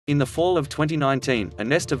In the fall of 2019, a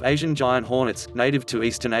nest of Asian giant hornets, native to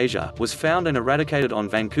Eastern Asia, was found and eradicated on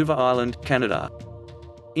Vancouver Island, Canada.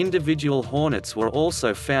 Individual hornets were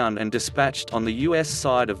also found and dispatched on the U.S.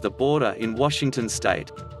 side of the border in Washington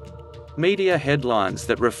state. Media headlines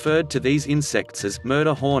that referred to these insects as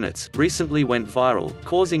murder hornets recently went viral,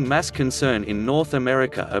 causing mass concern in North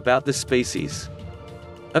America about the species.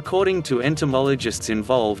 According to entomologists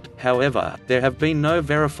involved, however, there have been no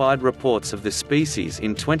verified reports of the species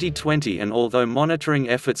in 2020, and although monitoring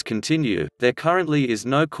efforts continue, there currently is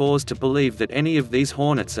no cause to believe that any of these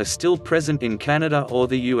hornets are still present in Canada or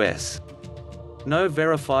the US. No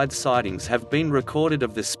verified sightings have been recorded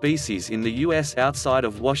of the species in the US outside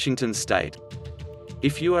of Washington state.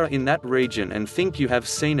 If you are in that region and think you have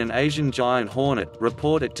seen an Asian giant hornet,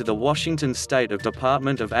 report it to the Washington State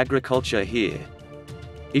Department of Agriculture here.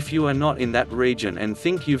 If you are not in that region and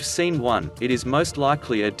think you've seen one, it is most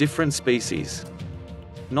likely a different species.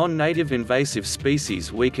 Non-native invasive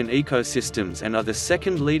species weaken ecosystems and are the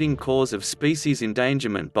second leading cause of species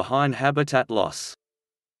endangerment behind habitat loss.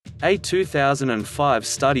 A 2005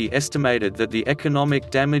 study estimated that the economic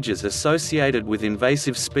damages associated with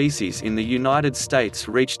invasive species in the United States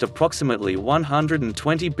reached approximately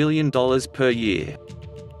 $120 billion per year.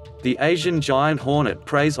 The Asian giant hornet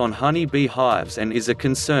preys on honeybee hives and is a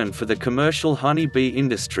concern for the commercial honeybee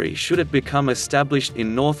industry should it become established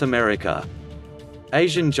in North America.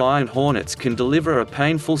 Asian giant hornets can deliver a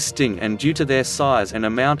painful sting, and due to their size and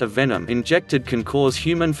amount of venom injected can cause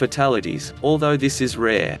human fatalities, although this is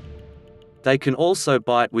rare. They can also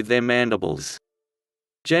bite with their mandibles.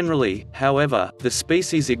 Generally, however, the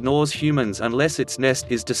species ignores humans unless its nest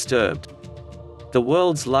is disturbed. The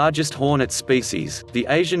world's largest hornet species, the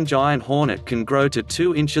Asian giant hornet, can grow to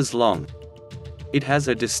 2 inches long. It has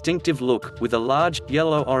a distinctive look, with a large,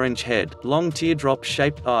 yellow-orange head, long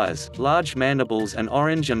teardrop-shaped eyes, large mandibles and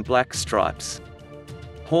orange and black stripes.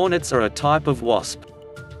 Hornets are a type of wasp.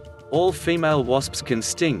 All female wasps can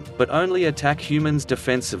sting, but only attack humans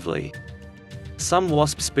defensively. Some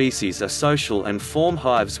wasp species are social and form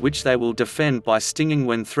hives which they will defend by stinging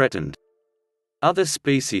when threatened. Other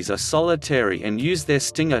species are solitary and use their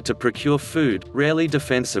stinger to procure food, rarely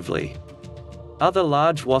defensively. Other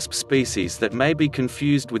large wasp species that may be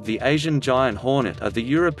confused with the Asian giant hornet are the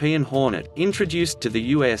European hornet, introduced to the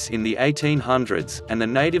US in the 1800s, and the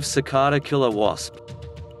native cicada killer wasp.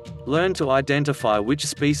 Learn to identify which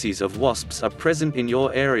species of wasps are present in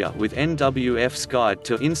your area with NWF's Guide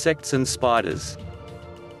to Insects and Spiders.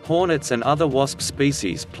 Hornets and other wasp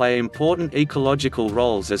species play important ecological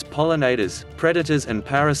roles as pollinators, predators and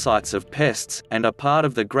parasites of pests, and are part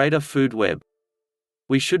of the greater food web.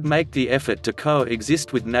 We should make the effort to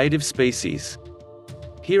coexist with native species.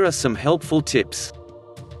 Here are some helpful tips.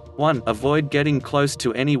 1. Avoid getting close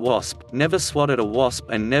to any wasp, never swat at a wasp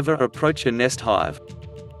and never approach a nest hive.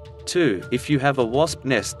 2. If you have a wasp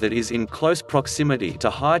nest that is in close proximity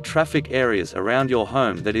to high-traffic areas around your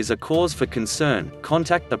home that is a cause for concern,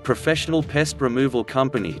 contact a professional pest removal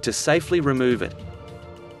company to safely remove it.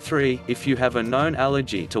 3. If you have a known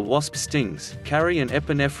allergy to wasp stings, carry an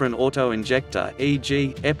epinephrine auto-injector,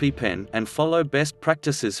 e.g., EpiPen, and follow best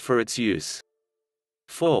practices for its use.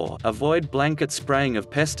 4. Avoid blanket spraying of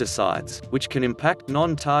pesticides, which can impact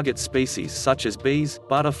non-target species such as bees,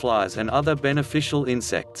 butterflies and other beneficial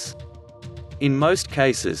insects. In most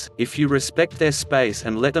cases, if you respect their space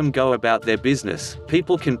and let them go about their business,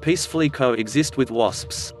 people can peacefully coexist with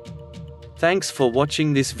wasps. Thanks for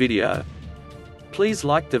watching this video. Please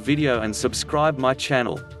like the video and subscribe my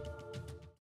channel.